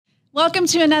Welcome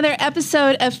to another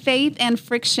episode of Faith and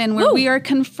Friction, where we are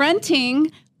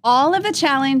confronting all of the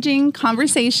challenging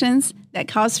conversations that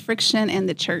cause friction in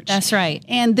the church. That's right.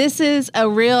 And this is a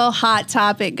real hot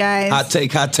topic, guys. Hot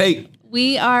take.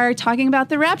 We are talking about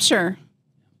the rapture.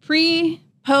 Pre,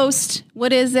 post,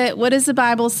 what is it? What does the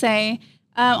Bible say?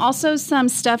 Also some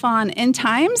stuff on end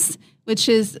times, which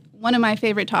is one of my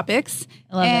favorite topics.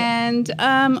 I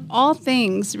love it. All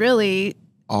things, really.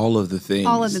 All of the things.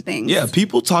 All of the things. Yeah,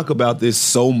 people talk about this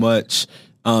so much.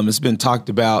 It's been talked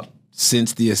about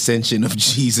since the ascension of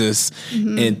Jesus,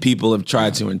 and people have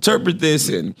tried to interpret this.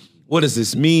 And what does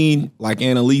this mean? Like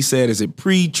Anna Lee said, is it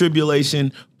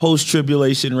pre-tribulation,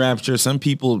 post-tribulation rapture? Some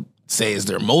people say, is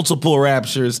there multiple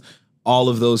raptures? All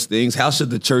of those things. How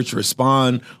should the church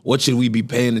respond? What should we be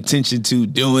paying attention to,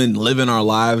 doing, living our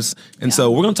lives? And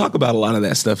so we're going to talk about a lot of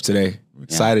that stuff today. I'm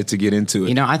excited to get into it.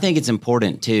 You know, I think it's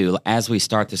important, too, as we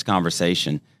start this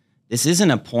conversation, this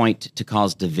isn't a point to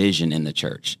cause division in the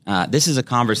church. This is a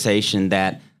conversation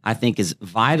that I think is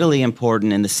vitally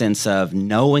important in the sense of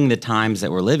knowing the times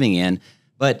that we're living in.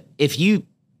 But if you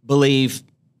believe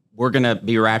we're going to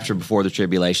be raptured before the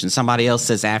tribulation, somebody else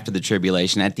says after the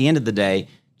tribulation, at the end of the day,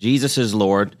 Jesus is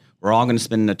Lord. We're all going to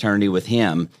spend an eternity with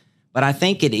him. But I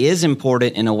think it is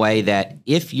important in a way that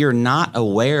if you're not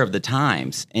aware of the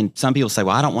times, and some people say,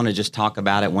 well, I don't want to just talk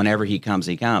about it whenever he comes,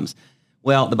 he comes.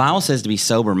 Well, the Bible says to be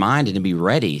sober-minded and be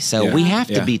ready. So we have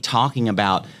to be talking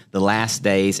about the last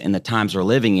days and the times we're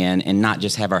living in and not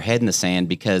just have our head in the sand,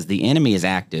 because the enemy is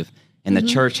active and the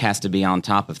church has to be on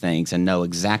top of things and know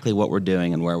exactly what we're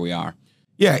doing and where we are.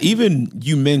 Yeah, even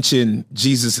you mentioned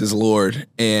Jesus is Lord,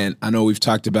 and I know we've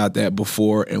talked about that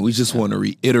before, and we just want to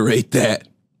reiterate that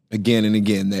again and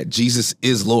again, that Jesus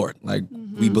is Lord. Like,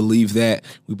 we believe that.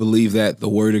 We believe that the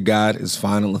Word of God is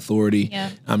final authority.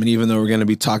 Yeah. I mean, even though we're going to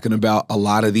be talking about a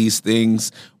lot of these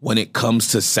things when it comes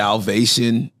to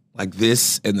salvation, like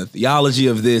this and the theology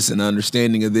of this and the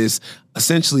understanding of this,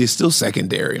 essentially is still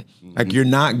secondary. Like, you're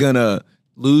not going to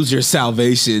lose your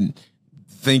salvation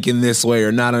thinking this way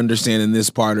or not understanding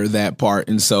this part or that part.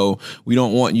 And so we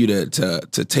don't want you to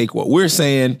take what we're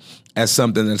saying as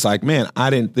something that's like, man, I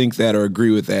didn't think that or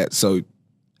agree with that, so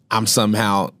I'm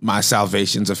somehow, my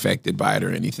salvation's affected by it or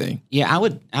anything. Yeah, I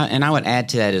would add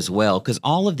to that as well, because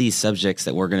all of these subjects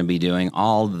that we're going to be doing,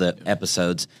 all the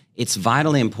episodes, it's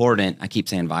vitally important. I keep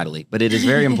saying vitally, but it is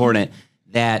very important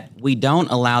that we don't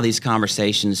allow these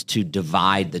conversations to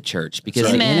divide the church,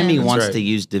 because the enemy wants to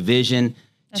use division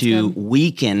to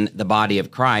weaken the body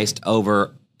of Christ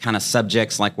over kind of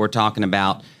subjects like we're talking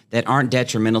about that aren't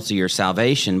detrimental to your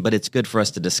salvation, but it's good for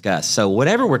us to discuss. So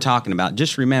whatever we're talking about,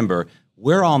 just remember,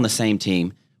 we're all on the same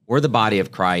team. We're the body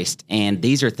of Christ, and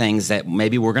these are things that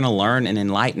maybe we're going to learn and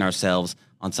enlighten ourselves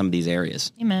on some of these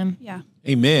areas. Amen. Yeah.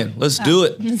 Amen. Let's do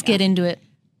it. Let's get into it.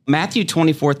 Matthew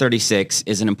 24:36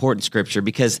 is an important scripture,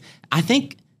 because I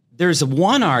think there's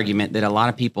one argument that a lot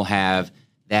of people have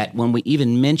that when we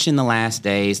even mention the last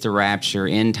days, the rapture,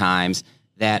 end times,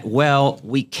 that, well,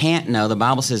 we can't know. The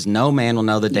Bible says no man will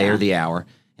know the day or the hour.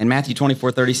 And Matthew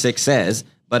 24:36 says,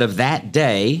 but of that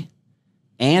day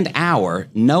and hour,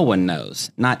 no one knows,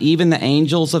 not even the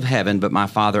angels of heaven, but my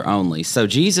Father only. So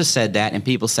Jesus said that, and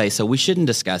people say, so we shouldn't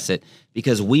discuss it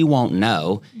because we won't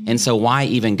know. And so why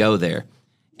even go there?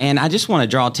 And I just want to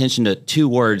draw attention to two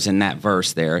words in that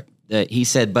verse there. That he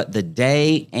said, but the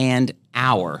day and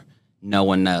hour, no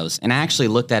one knows. And I actually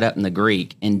looked that up in the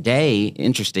Greek, and day,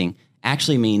 interesting,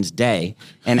 actually means day,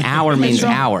 and hour means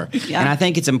hour. Yeah. And I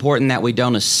think it's important that we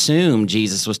don't assume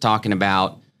Jesus was talking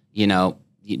about,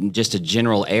 just a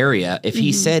general area. If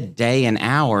he said day and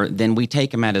hour, then we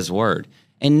take him at his word.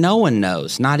 And no one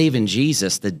knows, not even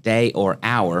Jesus, the day or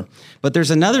hour. But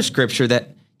there's another scripture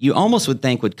that you almost would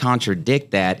think would contradict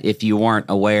that if you weren't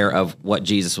aware of what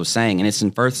Jesus was saying. And it's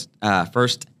in First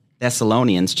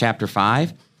Thessalonians chapter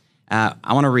 5. I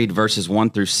want to read verses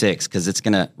 1-6 because it's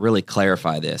going to really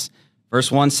clarify this. Verse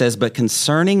 1 says, but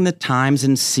concerning the times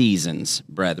and seasons,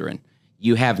 brethren,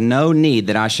 you have no need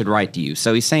that I should write to you.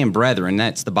 So he's saying brethren,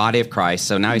 that's the body of Christ.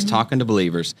 So now he's talking to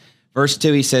believers. Verse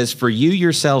 2, he says, for you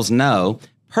yourselves know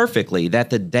perfectly that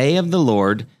the day of the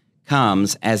Lord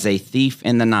comes as a thief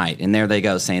in the night. And there they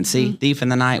go saying, see, thief in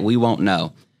the night, we won't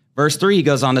know. Verse 3, he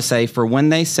goes on to say, for when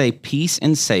they say peace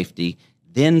and safety,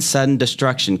 then sudden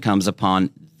destruction comes upon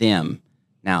them.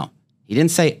 Now, he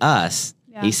didn't say us,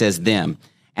 he says them.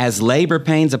 As labor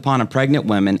pains upon a pregnant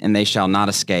woman, and they shall not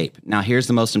escape. Now, here's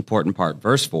the most important part.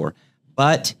 Verse 4,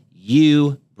 but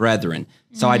you, brethren.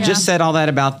 So I just said all that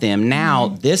about them. Now,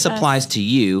 this applies to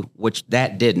you, which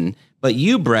that didn't. But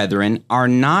you, brethren, are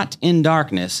not in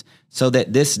darkness, so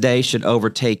that this day should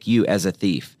overtake you as a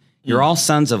thief. You're all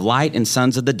sons of light and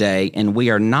sons of the day, and we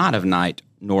are not of night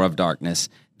nor of darkness.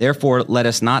 Therefore, let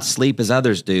us not sleep as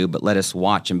others do, but let us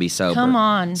watch and be sober. Come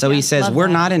on. So he says, we're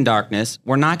that. not in darkness.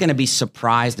 We're not going to be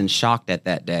surprised and shocked at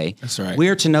that day. That's right.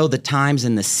 We're to know the times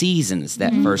and the seasons,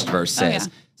 that first verse says.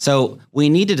 yeah. So we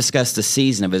need to discuss the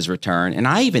season of his return. And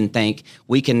I even think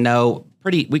we can narrow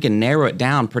it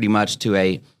down pretty much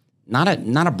to not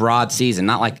a broad season,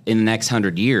 not like in the next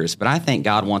 100 years, but I think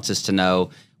God wants us to know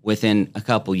within a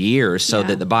couple years so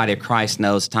that the body of Christ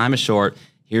knows time is short.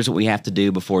 Here's what we have to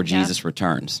do before Jesus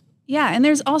returns. Yeah, and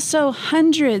there's also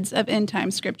hundreds of end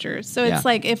time scriptures. So it's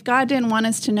like, if God didn't want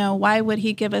us to know, why would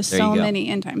he give us so many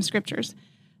end time scriptures?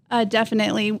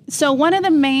 Definitely. So one of the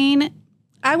main,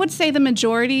 I would say the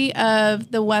majority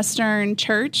of the Western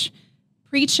church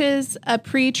preaches a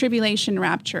pre-tribulation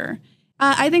rapture.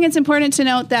 I think it's important to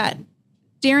note that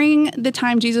during the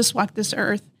time Jesus walked this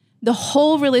earth, the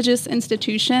whole religious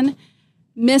institution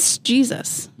missed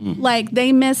Jesus. Like,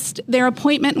 they missed their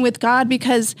appointment with God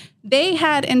because they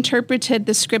had interpreted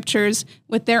the scriptures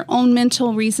with their own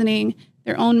mental reasoning,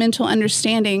 their own mental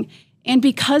understanding. And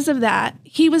because of that,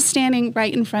 he was standing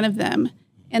right in front of them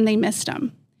and they missed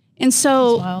him. And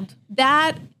so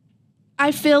that,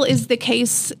 I feel, is the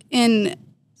case in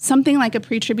something like a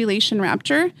pre-tribulation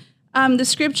rapture. The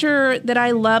scripture that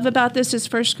I love about this is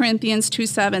 1 Corinthians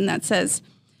 2:7 that says,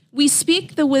 "We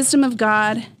speak the wisdom of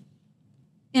God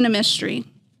in a mystery.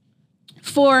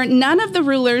 For none of the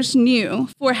rulers knew,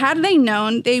 for had they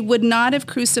known, they would not have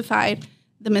crucified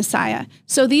the Messiah."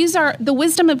 So the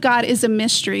wisdom of God is a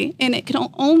mystery, and it can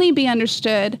only be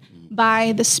understood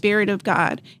by the Spirit of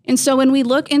God. And so when we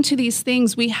look into these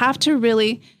things, we have to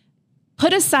really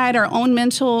put aside our own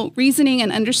mental reasoning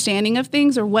and understanding of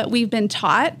things, or what we've been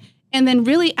taught, and then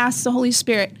really ask the Holy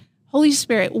Spirit,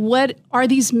 what are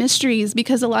these mysteries?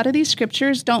 Because a lot of these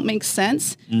scriptures don't make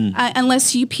sense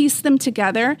unless you piece them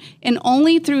together, and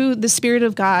only through the Spirit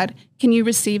of God can you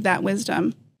receive that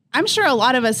wisdom. I'm sure a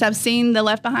lot of us have seen the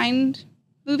Left Behind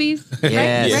movies, right?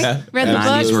 Yes. Right? Read the The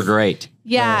 90s books. were great.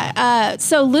 Yeah.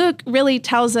 So Luke really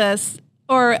tells us,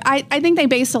 or I think they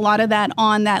base a lot of that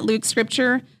on that Luke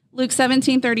scripture, Luke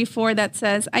 17:34, that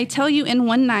says, "I tell you, in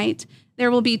one night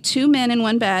there will be two men in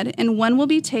one bed, and one will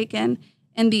be taken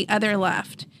and the other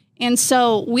left." And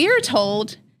so we're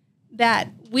told that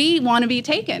we want to be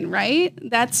taken, right?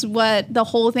 That's what the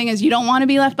whole thing is. You don't want to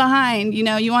be left behind.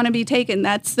 You want to be taken.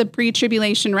 That's the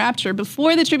pre-tribulation rapture.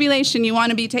 Before the tribulation, you want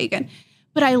to be taken.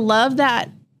 But I love that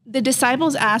the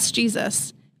disciples asked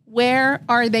Jesus, where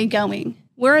are they going?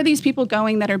 Where are these people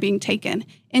going that are being taken?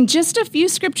 And just a few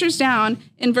scriptures down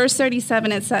in verse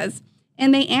 37, it says,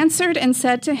 "And they answered and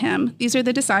said to him," these are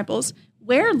the disciples,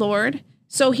 "Where, Lord?"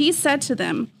 So he said to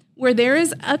them, "Where there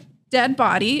is a dead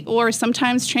body," or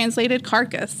sometimes translated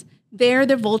carcass, "there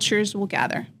the vultures will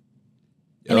gather."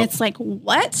 And it's like,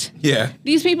 what? Yeah.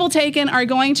 These people taken are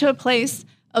going to a place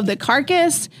of the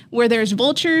carcass where there's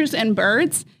vultures and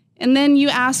birds. And then you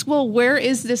ask, well, where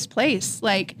is this place?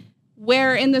 Like,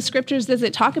 where in the scriptures does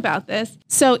it talk about this?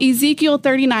 So Ezekiel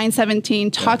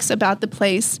 39:17 talks about the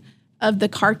place of the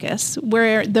carcass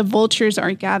where the vultures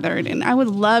are gathered. And I would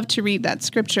love to read that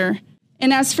scripture.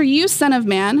 "And as for you, son of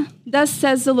man, thus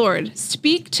says the Lord,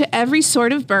 speak to every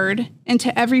sort of bird and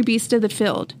to every beast of the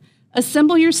field.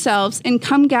 Assemble yourselves and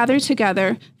come gather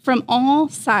together from all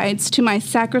sides to my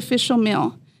sacrificial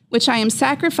meal, which I am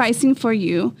sacrificing for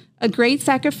you, a great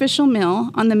sacrificial meal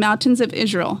on the mountains of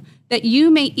Israel, that you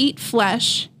may eat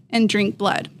flesh and drink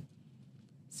blood."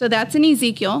 So that's in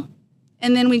Ezekiel.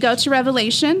 And then we go to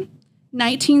Revelation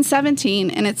 19:17,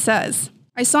 and it says,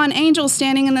 "I saw an angel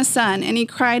standing in the sun, and he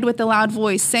cried with a loud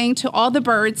voice, saying to all the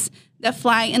birds that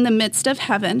fly in the midst of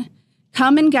heaven,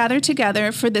 'Come and gather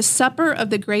together for the supper of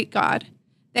the great God,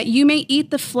 that you may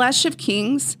eat the flesh of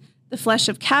kings, the flesh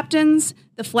of captains,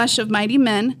 the flesh of mighty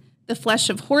men, the flesh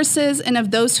of horses and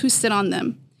of those who sit on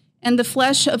them, and the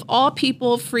flesh of all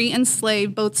people, free and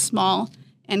slave, both small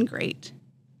and great.'"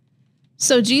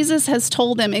 So Jesus has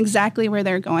told them exactly where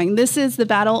they're going. This is the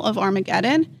Battle of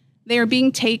Armageddon. They are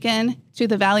being taken to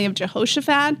the Valley of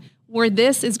Jehoshaphat, where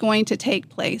this is going to take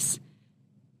place.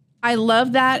 I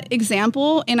love that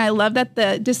example, and I love that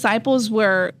the disciples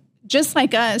were just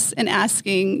like us and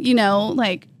asking,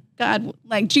 like, God,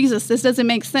 like, Jesus, this doesn't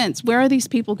make sense. Where are these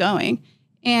people going?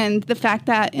 And the fact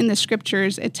that in the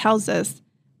scriptures it tells us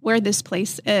where this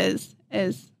place is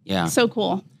so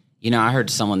cool. I heard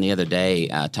someone the other day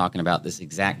talking about this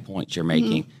exact point you're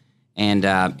making. And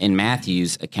in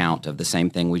Matthew's account of the same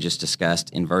thing we just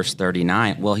discussed in verse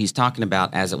 39, well, he's talking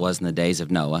about as it was in the days of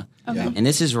Noah. Okay. And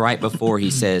this is right before he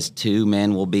says 2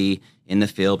 men will be in the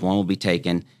field, one will be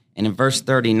taken. And in verse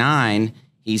 39,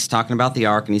 he's talking about the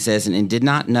ark, and he says, and did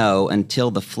not know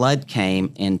until the flood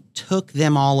came and took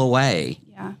them all away.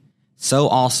 Yeah. So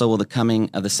also will the coming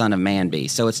of the Son of Man be.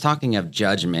 So it's talking of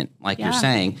judgment, like you're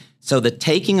saying. So the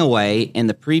taking away in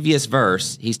the previous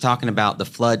verse, he's talking about the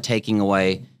flood taking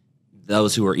away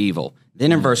those who are evil.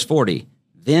 Then in verse 40,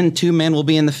 then 2 men will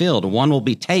be in the field. One will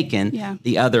be taken,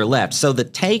 the other left. So the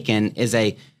taken is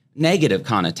a negative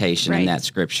connotation in that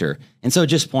scripture. And so it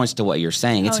just points to what you're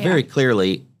saying. It's very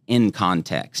clearly in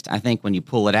context. I think when you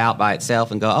pull it out by itself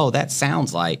and go, oh, that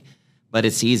sounds like, but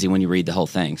it's easy when you read the whole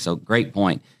thing. So great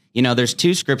point. You know, there's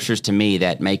 2 scriptures to me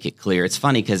that make it clear. It's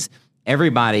funny because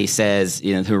everybody says,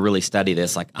 you know, who really study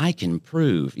this, like, I can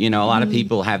prove. You know, a lot of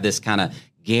people have this kind of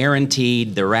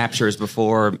guaranteed the rapture is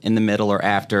before, in the middle, or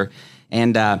after.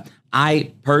 And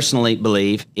I personally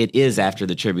believe it is after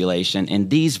the tribulation. And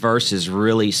these verses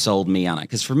really sold me on it.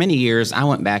 Because for many years, I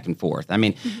went back and forth. I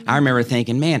mean, I remember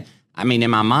thinking, man, I mean,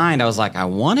 in my mind, I was like, I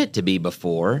want it to be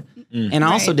before. And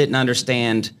I also didn't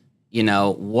understand, you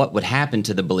know, what would happen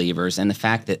to the believers, and the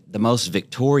fact that the most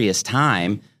victorious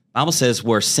time, Bible says,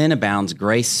 where sin abounds,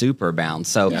 grace superabounds.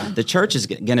 So the church is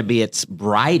going to be its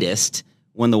brightest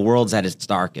when the world's at its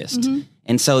darkest.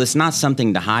 And so it's not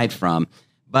something to hide from.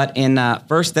 But in 1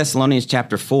 Thessalonians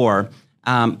chapter 4,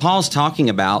 Paul's talking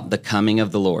about the coming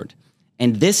of the Lord.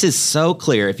 And this is so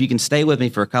clear. If you can stay with me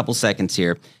for a couple seconds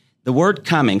here. The word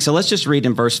coming, so let's just read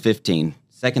in verse 15,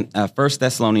 1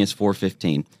 Thessalonians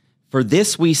 4:15. For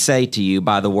this we say to you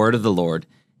by the word of the Lord,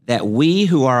 that we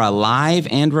who are alive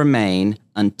and remain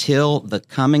until the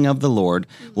coming of the Lord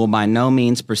will by no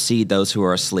means precede those who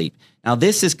are asleep. Now,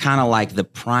 this is kind of like the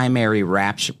primary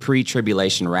rapture,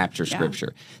 pre-tribulation rapture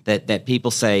scripture that people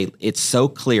say it's so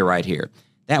clear right here.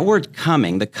 That word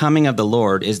coming, the coming of the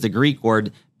Lord, is the Greek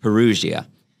word parousia.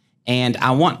 And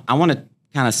I want to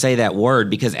kind of say that word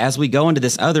because as we go into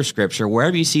this other scripture,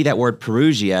 wherever you see that word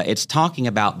parousia, it's talking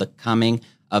about the coming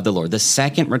of the Lord, the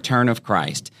second return of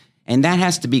Christ. And that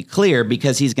has to be clear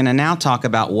because he's going to now talk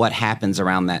about what happens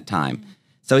around that time.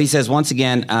 So he says, once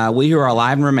again, we who are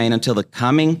alive and remain until the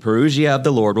coming parousia of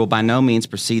the Lord will by no means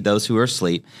precede those who are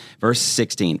asleep. Verse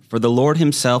 16, for the Lord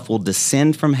himself will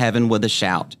descend from heaven with a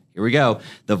shout. Here we go.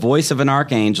 The voice of an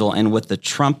archangel and with the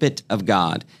trumpet of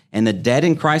God. And the dead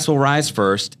in Christ will rise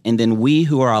first, and then we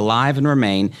who are alive and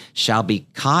remain shall be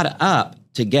caught up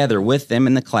together with them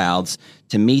in the clouds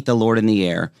to meet the Lord in the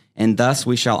air. And thus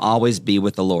we shall always be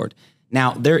with the Lord.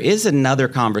 Now, there is another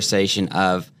conversation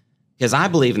of, because I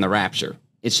believe in the rapture.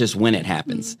 It's just when it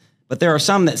happens. But there are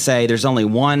some that say there's only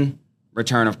one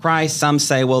return of Christ. Some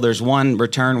say, well, there's one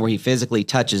return where he physically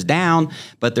touches down,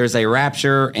 but there's a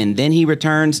rapture and then he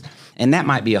returns. And that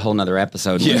might be a whole nother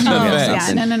episode. No.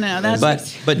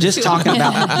 That's but just talking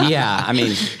about,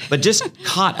 but just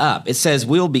caught up. It says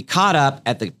we'll be caught up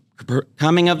at the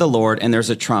coming of the Lord, and there's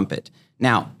a trumpet.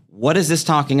 Now, what is this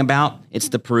talking about? It's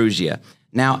the parousia.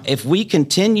 Now, if we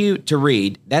continue to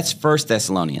read, that's 1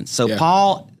 Thessalonians. So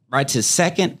Paul writes his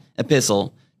second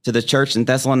epistle to the church in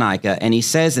Thessalonica, and he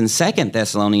says in 2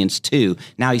 Thessalonians 2,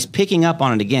 now he's picking up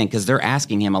on it again because they're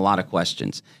asking him a lot of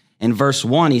questions. In verse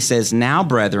 1, he says, now,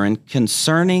 brethren,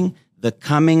 concerning the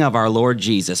coming of our Lord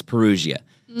Jesus, parousia.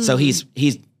 So he's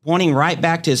pointing right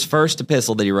back to his first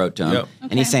epistle that he wrote to him,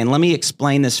 and he's saying, let me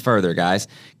explain this further, guys.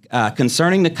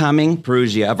 Concerning the coming,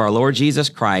 parousia, of our Lord Jesus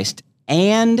Christ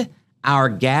and our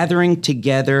gathering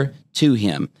together to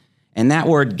him. And that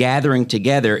word gathering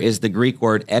together is the Greek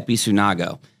word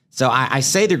episunago. So I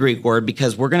say the Greek word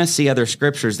because we're going to see other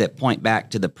scriptures that point back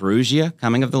to the parousia,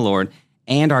 coming of the Lord,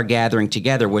 and our gathering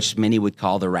together, which many would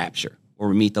call the rapture, or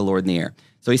we meet the Lord in the air.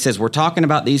 So he says, we're talking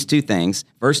about these two things.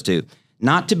 Verse 2,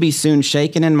 not to be soon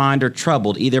shaken in mind or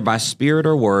troubled either by spirit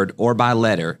or word or by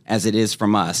letter, as it is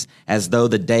from us, as though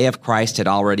the day of Christ had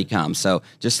already come. So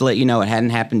just to let you know, it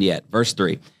hadn't happened yet. Verse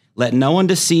 3, let no one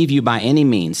deceive you by any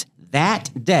means.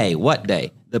 That day, what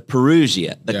day? The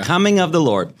parousia, the coming of the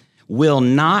Lord, will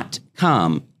not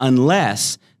come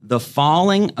unless the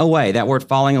falling away, that word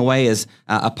falling away is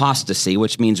apostasy,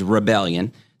 which means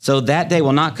rebellion. So that day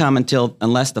will not come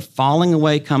unless the falling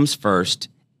away comes first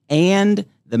and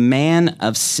the man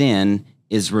of sin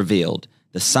is revealed,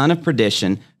 the son of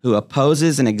perdition, who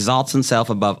opposes and exalts himself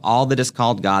above all that is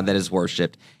called God, that is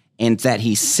worshipped, and that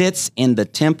he sits in the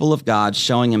temple of God,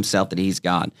 showing himself that he's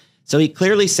God. So he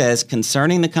clearly says,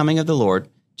 concerning the coming of the Lord,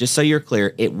 just so you're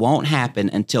clear, it won't happen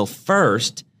until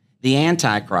first the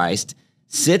Antichrist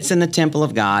sits in the temple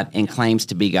of God and claims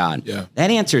to be God. Yeah. That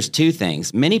answers two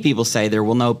things. Many people say there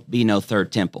will be no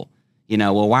third temple. You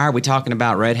know, well, why are we talking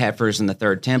about red heifers in the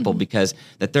third temple? Because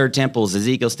the third temple is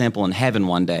Ezekiel's temple in heaven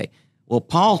one day. Well,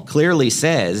 Paul clearly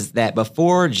says that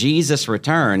before Jesus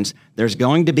returns, there's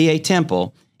going to be a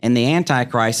temple, and the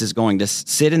Antichrist is going to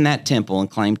sit in that temple and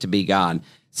claim to be God.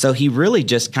 So he really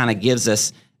just kind of gives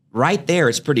us, right there,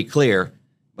 it's pretty clear,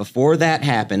 before that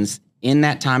happens, in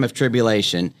that time of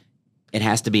tribulation, it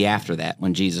has to be after that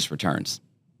when Jesus returns.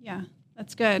 Yeah,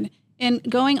 that's good. And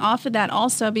going off of that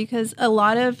also, because a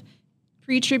lot of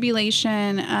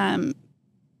pre-tribulation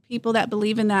people that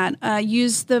believe in that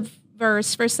use the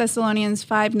verse 1 Thessalonians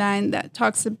 5:9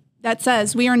 that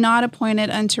says, "We are not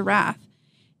appointed unto wrath."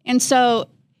 And so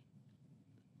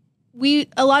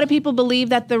a lot of people believe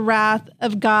that the wrath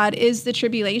of God is the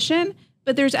tribulation,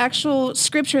 but there's actual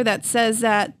scripture that says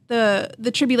that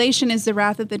the tribulation is the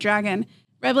wrath of the dragon.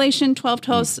 Revelation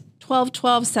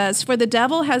 12:12 says, "For the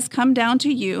devil has come down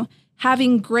to you,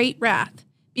 having great wrath,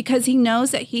 because he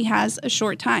knows that he has a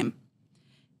short time."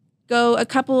 Go a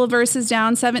couple of verses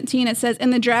down, 17, it says,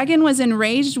 "And the dragon was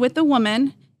enraged with the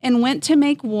woman and went to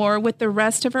make war with the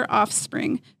rest of her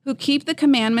offspring, who keep the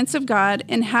commandments of God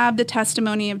and have the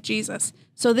testimony of Jesus."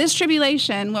 So this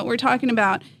tribulation, what we're talking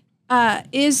about,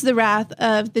 is the wrath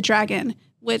of the dragon,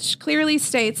 which clearly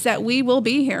states that we will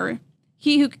be here.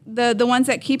 The ones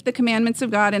that keep the commandments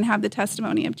of God and have the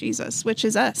testimony of Jesus, which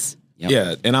is us. Yep.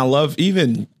 Yeah, and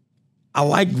I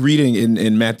like reading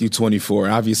in Matthew 24.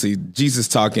 Obviously, Jesus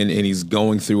talking, and he's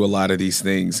going through a lot of these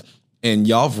things. And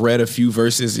y'all have read a few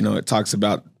verses. It talks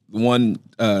about two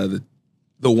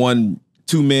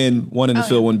men, one in the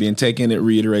field, one being taken. It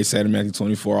reiterates that in Matthew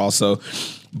 24 also.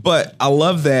 But I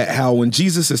love that how when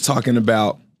Jesus is talking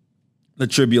about the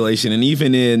tribulation, and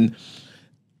even in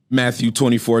Matthew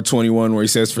 24:21, where he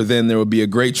says, "For then there will be a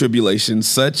great tribulation,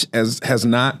 such as has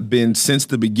not been since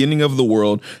the beginning of the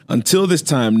world until this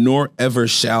time, nor ever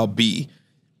shall be."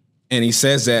 And he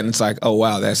says that, and it's like, oh,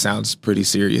 wow, that sounds pretty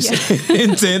serious,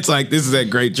 intense. Like, this is that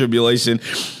great tribulation.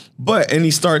 And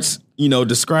he starts,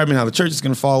 describing how the church is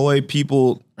going to fall away.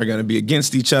 People are going to be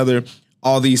against each other,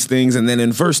 all these things. And then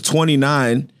in verse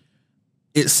 29,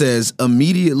 it says,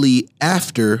 "Immediately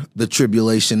after the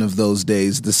tribulation of those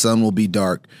days, the sun will be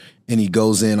dark." And he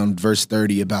goes in on verse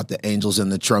 30 about the angels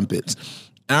and the trumpets.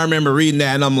 And I remember reading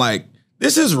that, and I'm like,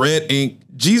 this is red ink.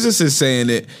 Jesus is saying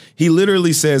it. He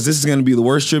literally says this is going to be the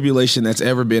worst tribulation that's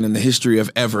ever been in the history of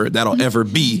ever, that'll ever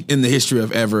be in the history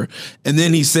of ever. And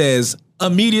then he says,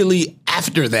 immediately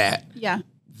after that,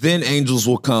 then angels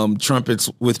will come, trumpets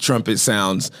with trumpet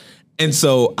sounds. And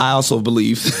so I also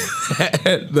believe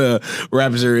that the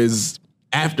rapture is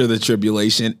after the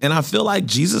tribulation. And I feel like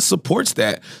Jesus supports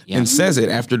that and says it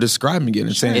after describing it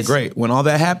and saying, great, when all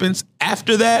that happens,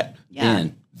 after that,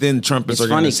 then trumpets are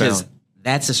going to sound. It's funny because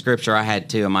that's a scripture I had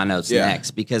too in my notes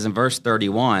next, because in verse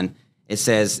 31, it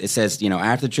says,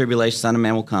 after the tribulation, Son of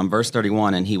Man will come, verse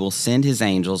 31, "And he will send his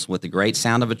angels with the great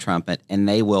sound of a trumpet, and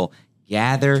they will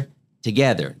gather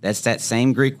together." That's that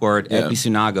same Greek word,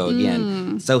 episunago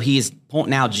again. So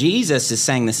now Jesus is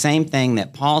saying the same thing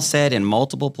that Paul said in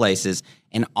multiple places,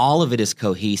 and all of it is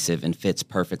cohesive and fits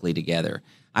perfectly together.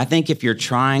 I think if you're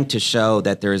trying to show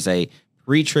that there's a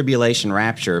pre-tribulation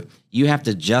rapture, you have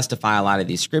to justify a lot of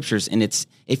these scriptures. And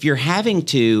if you're having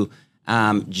to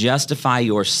justify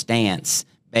your stance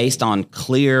based on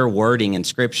clear wording in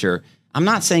scripture, I'm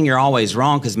not saying you're always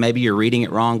wrong, because maybe you're reading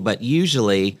it wrong, but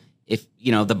usually if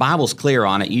the Bible's clear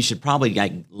on it, you should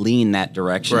probably lean that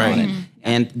direction on it.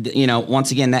 And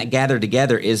once again, that gather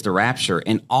together is the rapture.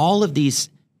 And all of these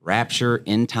rapture,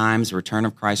 end times, return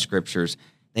of Christ scriptures,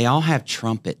 they all have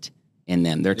trumpet in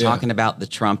them. They're talking about the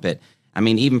trumpet. I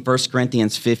mean, even 1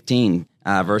 Corinthians 15,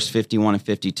 verse 51 and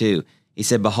 52, he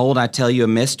said, "Behold, I tell you a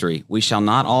mystery. We shall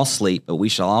not all sleep, but we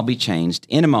shall all be changed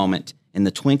in a moment, in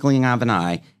the twinkling of an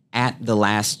eye, at the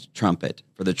last trumpet.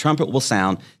 For the trumpet will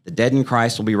sound, the dead in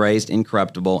Christ will be raised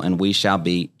incorruptible, and we shall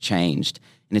be changed."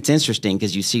 And it's interesting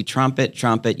because you see trumpet,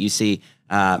 you see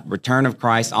return of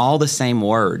Christ, all the same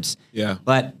words. Yeah.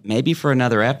 But maybe for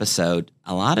another episode,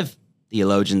 a lot of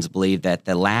theologians believe that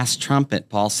the last trumpet,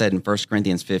 Paul said in 1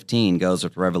 Corinthians 15, goes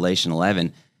with Revelation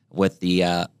 11 with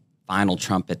the final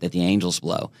trumpet that the angels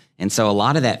blow. And so a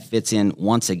lot of that fits in,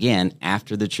 once again,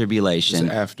 after the tribulation,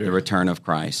 after the return of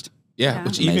Christ. Yeah,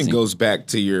 which even goes back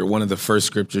to one of the first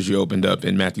scriptures you opened up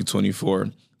in Matthew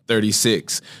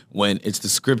 24:36, when it's the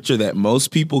scripture that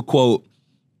most people quote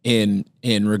in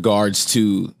regards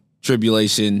to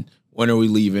tribulation. When are we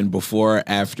leaving? Before or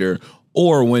after?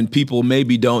 Or when people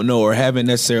maybe don't know or haven't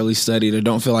necessarily studied or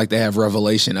don't feel like they have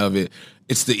revelation of it.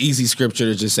 It's the easy scripture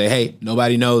to just say, hey,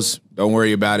 nobody knows. Don't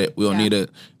worry about it. We don't need to,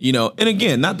 and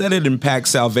again, not that it impacts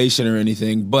salvation or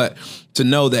anything, but to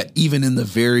know that even in the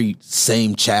very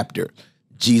same chapter,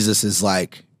 Jesus is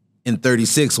like, in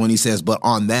 36 when he says, but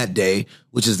on that day,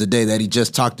 which is the day that he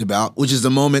just talked about, which is the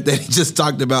moment that he just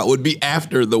talked about, would be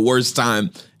after the worst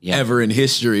time ever in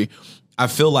history. I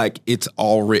feel like it's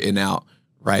all written out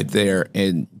right there,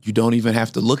 and you don't even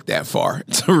have to look that far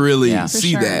to really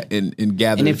see that and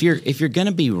gather. And if you're going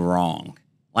to be wrong,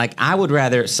 like I would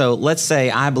rather, so let's say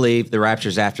I believe the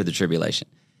rapture's after the tribulation.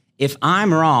 If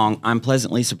I'm wrong, I'm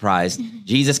pleasantly surprised.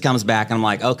 Jesus comes back and I'm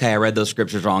like, okay, I read those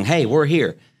scriptures wrong. Hey, we're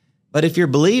here. But if you're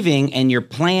believing and you're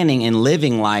planning and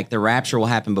living like the rapture will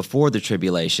happen before the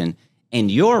tribulation and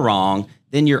you're wrong,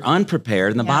 then you're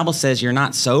unprepared. And the Bible says you're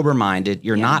not sober-minded,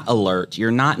 you're not alert,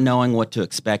 you're not knowing what to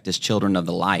expect as children of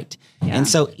the light. And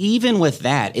so even with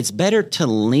that, it's better to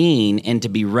lean and to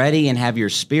be ready and have your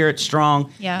spirit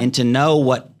strong and to know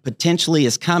what potentially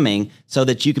is coming so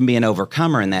that you can be an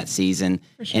overcomer in that season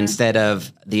instead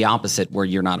of the opposite where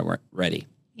you're not ready.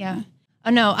 Yeah. Oh,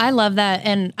 no, I love that.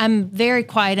 And I'm very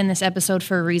quiet in this episode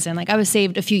for a reason. Like I was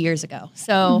saved a few years ago.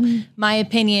 So my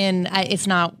opinion, it's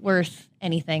not worth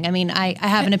anything. I mean, I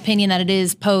have an opinion that it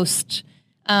is post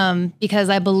because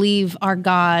I believe our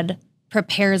God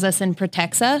prepares us and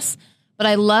protects us. But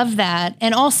I love that.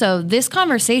 And also this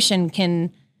conversation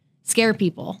can scare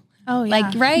people. Oh, yeah.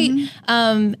 Like, right?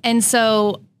 And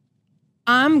so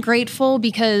I'm grateful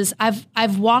because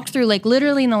I've walked through, like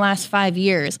literally in the last 5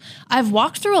 years, I've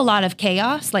walked through a lot of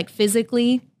chaos, like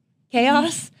physically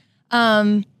chaos.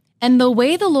 And the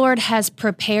way the Lord has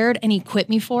prepared and equipped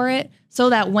me for it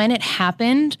so that when it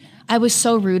happened, I was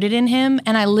so rooted in him.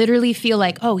 And I literally feel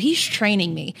like, oh, he's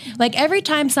training me. Like every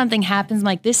time something happens, I'm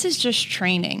like, this is just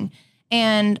training.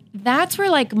 And that's where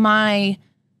like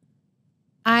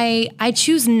I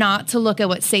choose not to look at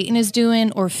what Satan is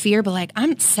doing or fear, but like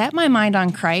I'm set my mind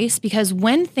on Christ because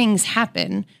when things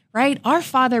happen, right, our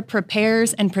Father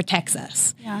prepares and protects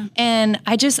us. Yeah. And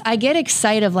I get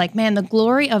excited of like, man, the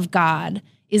glory of God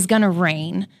is going to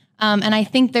reign. And I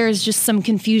think there's just some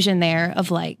confusion there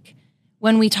of like,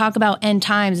 when we talk about end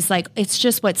times, it's like, it's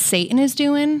just what Satan is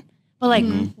doing. But like,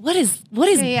 what is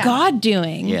God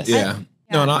doing? Yes. Yeah.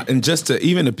 No, and just to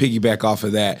piggyback off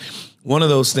of that, one of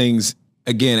those things,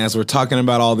 again, as we're talking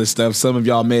about all this stuff, some of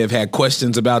y'all may have had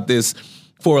questions about this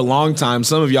for a long time.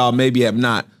 Some of y'all maybe have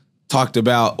not talked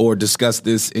about or discussed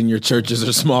this in your churches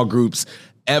or small groups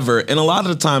ever. And a lot of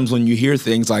the times when you hear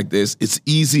things like this, it's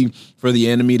easy for the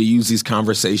enemy to use these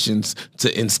conversations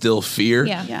to instill fear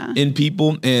in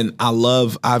people. And I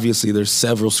love, obviously, there's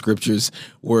several scriptures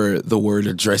where the word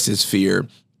addresses fear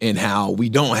and how we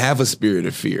don't have a spirit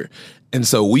of fear. And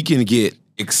so we can get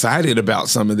excited about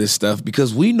some of this stuff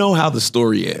because we know how the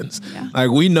story ends. Yeah.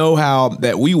 Like we know how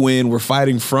that we win. We're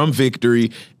fighting from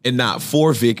victory and not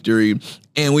for victory.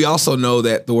 And we also know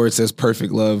that the word says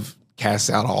perfect love casts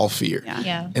out all fear.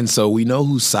 Yeah. And so we know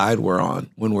whose side we're on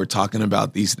when we're talking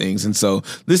about these things. And so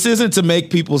this isn't to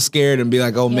make people scared and be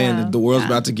like, oh man, the world's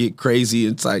about to get crazy.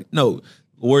 It's like, no,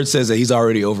 the word says that he's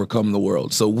already overcome the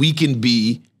world. So we can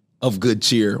be of good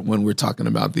cheer when we're talking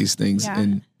about these things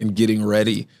and getting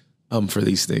ready for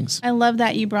these things. I love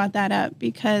that you brought that up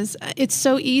because it's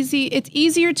so easy. It's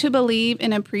easier to believe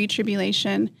in a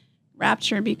pre-tribulation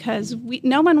rapture because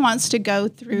no one wants to go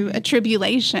through a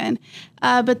tribulation,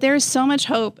 but there's so much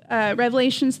hope.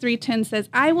 Revelations 3:10 says,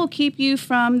 I will keep you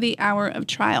from the hour of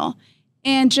trial.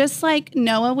 And just like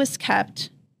Noah was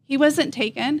kept, he wasn't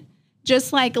taken.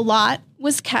 Just like Lot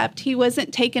was kept, he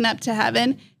wasn't taken up to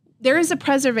heaven. There is a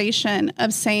preservation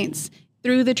of saints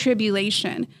through the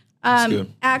tribulation.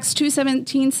 Acts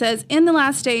 2:17 says, in the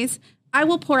last days, I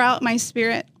will pour out my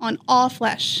spirit on all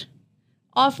flesh.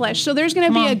 All flesh. So there's going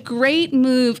to be a great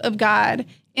move of God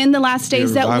in the last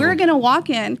days that we're going to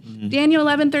walk in. Daniel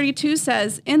 11:32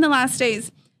 says, in the last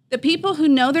days, the people who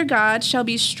know their God shall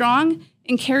be strong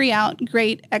and carry out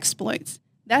great exploits.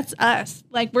 That's us.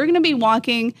 Like we're going to be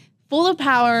walking full of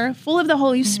power, full of the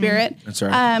Holy Spirit. That's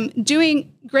right.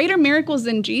 Doing greater miracles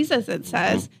than Jesus, it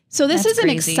says. So this is an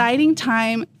exciting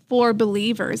time for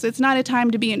believers. It's not a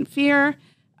time to be in fear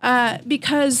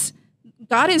because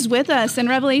God is with us. And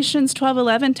Revelations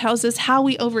 12:11 tells us how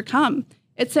we overcome.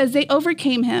 It says they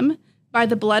overcame him by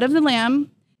the blood of the Lamb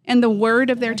and the word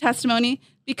of their testimony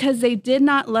because they did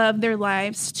not love their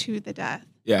lives to the death.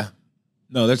 Yeah.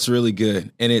 No, that's really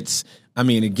good. And it's, I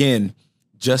mean, again,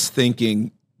 just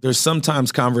thinking, there's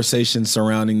sometimes conversations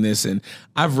surrounding this, and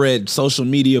I've read social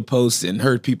media posts and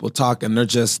heard people talk, and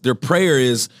their prayer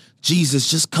is, Jesus,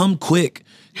 just come quick.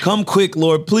 Come quick,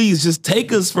 Lord, please just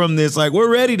take us from this. Like,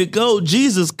 we're ready to go.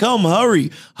 Jesus, come,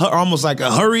 hurry. Almost like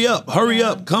a hurry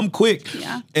up, come quick.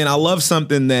 Yeah. And I love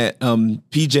something that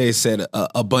PJ said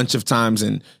a bunch of times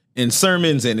in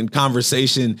sermons and in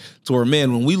conversation to where,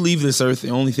 man, when we leave this earth, the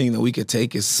only thing that we could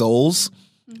take is souls.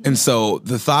 And so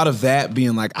the thought of that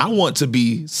being like, I want to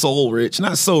be soul rich,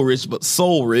 not so rich, but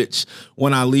soul rich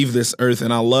when I leave this earth.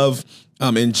 And I love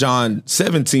in John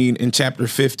 17, in chapter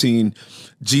 15,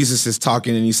 Jesus is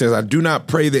talking and he says, I do not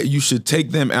pray that you should take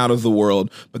them out of the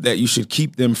world, but that you should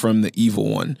keep them from the evil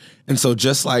one. And so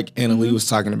just like Anna Lee was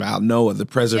talking about Noah, the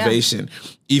preservation,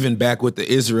 even back with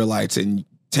the Israelites and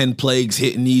 10 plagues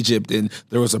hitting Egypt, and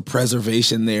there was a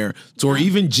preservation there. So where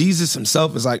even Jesus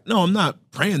himself is like, no, I'm not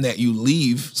praying that you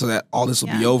leave so that all this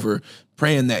will be over.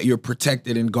 Praying that you're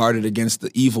protected and guarded against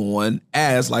the evil one,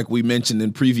 as like we mentioned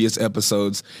in previous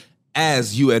episodes,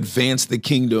 as you advance the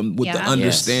kingdom with the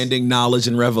understanding, knowledge,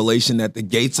 and revelation that the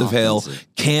gates of hell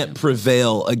can't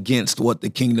prevail against what the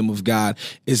kingdom of God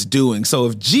is doing. So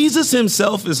if Jesus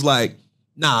himself is like,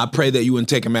 nah, I pray that you wouldn't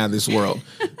take him out of this world,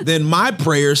 then my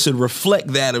prayer should reflect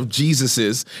that of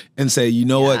Jesus's and say, you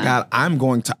know what, God, I'm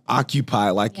going to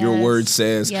occupy like your word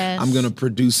says. I'm going to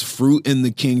produce fruit in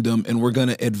the kingdom, and we're going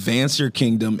to advance your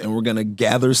kingdom, and we're going to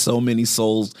gather so many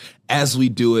souls as we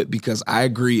do it, because I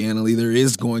agree, Annalie, there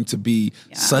is going to be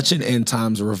such an end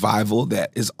times revival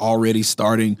that is already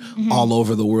starting all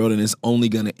over the world and is only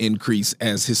going to increase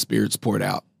as his spirit's poured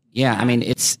out. Yeah, I mean,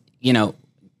 it's,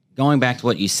 going back to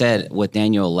what you said with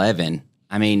Daniel 11,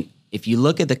 I mean, if you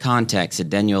look at the context of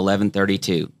Daniel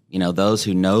 11:32, those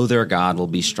who know their God will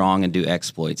be strong and do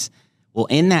exploits. Well,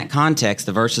 in that context,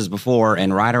 the verses before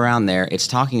and right around there, it's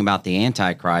talking about the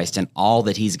Antichrist and all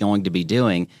that he's going to be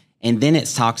doing. And then it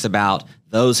talks about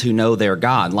those who know their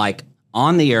God, like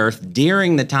on the earth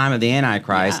during the time of the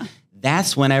Antichrist.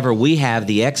 That's whenever we have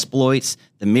the exploits,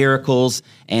 the miracles,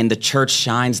 and the church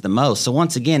shines the most. So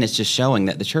once again, it's just showing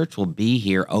that the church will be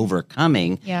here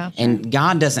overcoming. And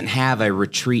God doesn't have a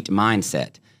retreat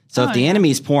mindset. So if the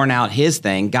enemy's pouring out his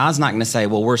thing, God's not going to say,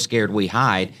 well, we're scared, we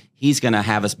hide. He's going to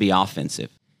have us be offensive.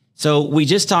 So we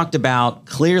just talked about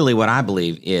clearly what I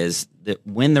believe is that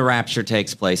when the rapture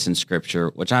takes place in Scripture,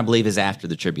 which I believe is after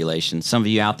the tribulation, some of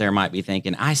you out there might be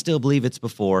thinking, I still believe it's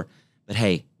before. But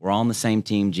hey, we're all on the same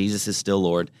team. Jesus is still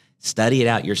Lord. Study it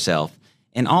out yourself.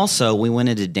 And also, we went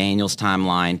into Daniel's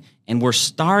timeline, and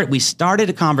we started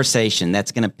a conversation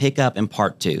that's going to pick up in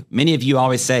part 2. Many of you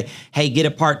always say, hey, get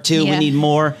a part 2. We need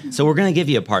more. So we're going to give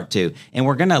you a part 2. And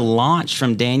we're going to launch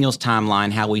from Daniel's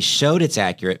timeline, how we showed it's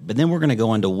accurate, but then we're going to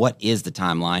go into what is the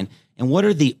timeline and what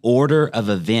are the order of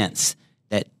events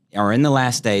that are in the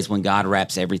last days when God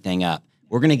wraps everything up.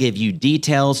 We're going to give you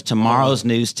details, tomorrow's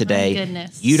news today. My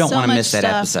goodness. You don't So want to much miss that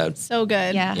stuff. episode. So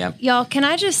good. Yeah. Y'all, can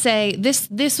I just say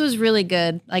this was really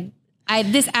good. Like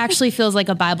this actually feels like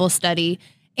a Bible study.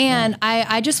 And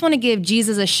I just want to give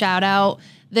Jesus a shout out.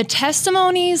 The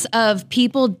testimonies of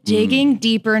people digging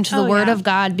deeper into the Word of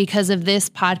God because of this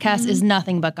podcast is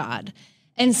nothing but God.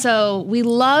 And so we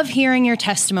love hearing your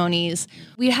testimonies.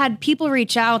 We had people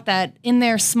reach out that in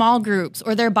their small groups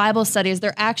or their Bible studies,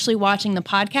 they're actually watching the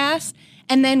podcast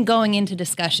and then going into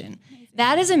discussion.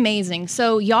 That is amazing.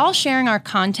 So y'all sharing our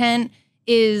content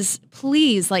is,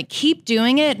 please, keep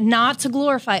doing it, not to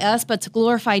glorify us, but to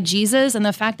glorify Jesus and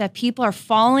the fact that people are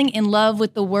falling in love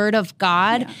with the Word of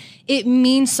God. It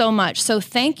means so much. So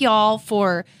thank y'all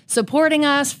for supporting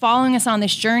us, following us on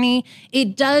this journey.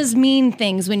 It does mean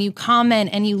things when you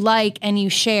comment and you like and you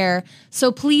share.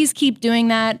 So please keep doing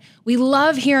that. We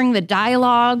love hearing the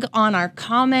dialogue on our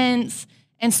comments.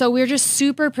 And so we're just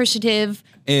super appreciative.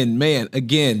 And man,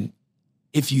 again,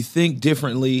 if you think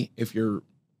differently, if you're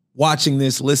watching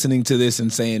this, listening to this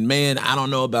and saying, man, I don't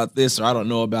know about this or I don't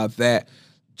know about that,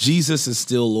 Jesus is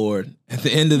still Lord. At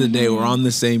the end of the day, we're on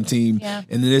the same team. And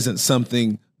it isn't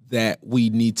something that we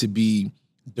need to be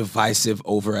divisive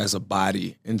over as a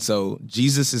body. And so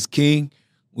Jesus is King.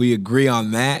 We agree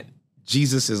on that.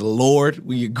 Jesus is Lord.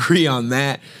 We agree on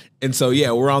that. And so,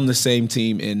 yeah, we're on the same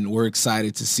team and we're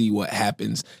excited to see what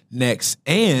happens next.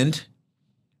 And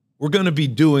we're going to be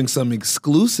doing some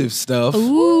exclusive stuff.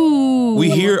 Ooh.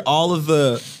 We hear all of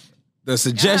the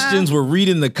suggestions. We're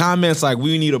reading the comments like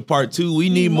we need a part 2. We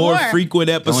need more frequent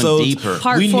episodes. Going deeper.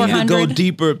 Part we 400. need to go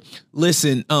deeper.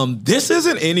 Listen, this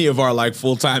isn't any of our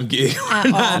full-time gig.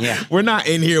 We're not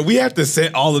in here. We have to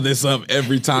set all of this up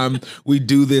every time we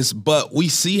do this, but we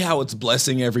see how it's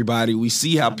blessing everybody. We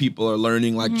see how people are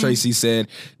learning, like Tracy said,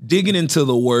 digging into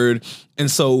the Word.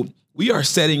 And so we are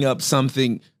setting up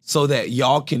something so that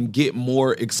y'all can get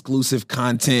more exclusive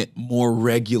content more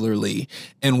regularly.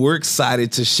 And we're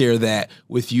excited to share that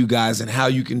with you guys and how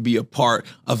you can be a part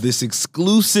of this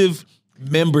exclusive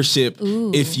membership,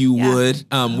 if you would.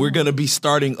 We're going to be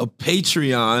starting a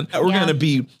Patreon. We're going to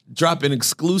be dropping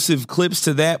exclusive clips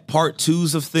to that, part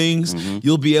 2s of things.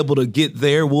 You'll be able to get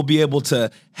there. We'll be able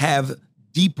to have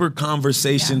deeper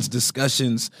conversations,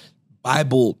 discussions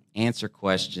Bible, Answer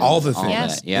questions. all the things.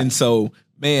 Yes. that. Yeah. And so,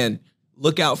 man,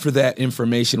 look out for that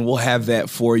information. We'll have that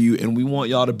for you. And we want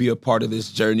y'all to be a part of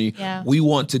this journey. Yeah. We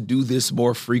want to do this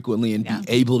more frequently and be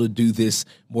able to do this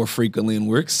more frequently. And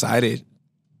we're excited.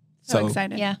 So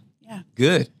excited. Yeah.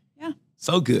 Good. Yeah.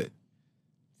 So good.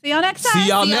 See y'all next time. See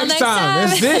y'all See y'all next next time. time.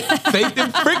 That's it. Faith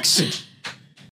and friction.